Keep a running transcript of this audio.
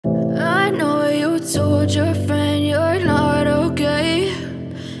told your friend you're not okay?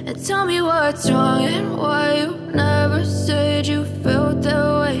 And tell me what's wrong and why you never said you felt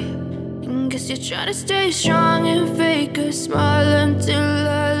that way. And guess you're trying to stay strong and fake a smile until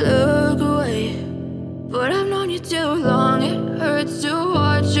I look away. But I've known you too long, it hurts to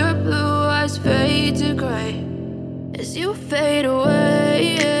watch your blue eyes fade to gray as you fade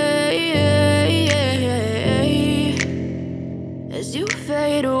away, as you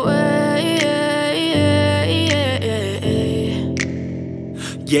fade away.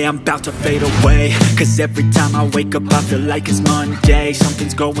 Yeah, I'm about to fade away, cause every time I wake up I feel like it's Monday.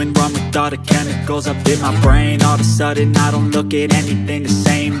 Something's going wrong with all the chemicals up in my brain. All of a sudden I don't look at anything the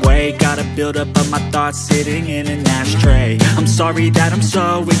same way. Got a buildup of my thoughts sitting in an ashtray. I'm sorry that I'm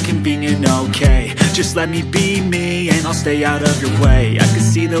so inconvenient, okay? Just let me be me and I'll stay out of your way. I can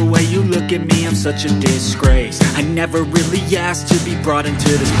see the way you look at me, I'm such a disgrace. I never really asked to be brought into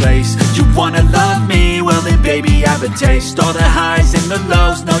this place. You wanna love me? Well then baby, have a taste. All the highs and the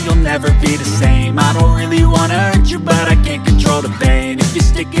lows, no, you'll never be the same. I don't really wanna hurt you, but I can't control the pain. If you're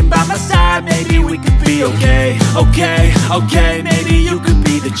sticking by my side, maybe we could be okay. Okay, maybe you could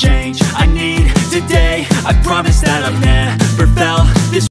be the change I need today. I promise that I've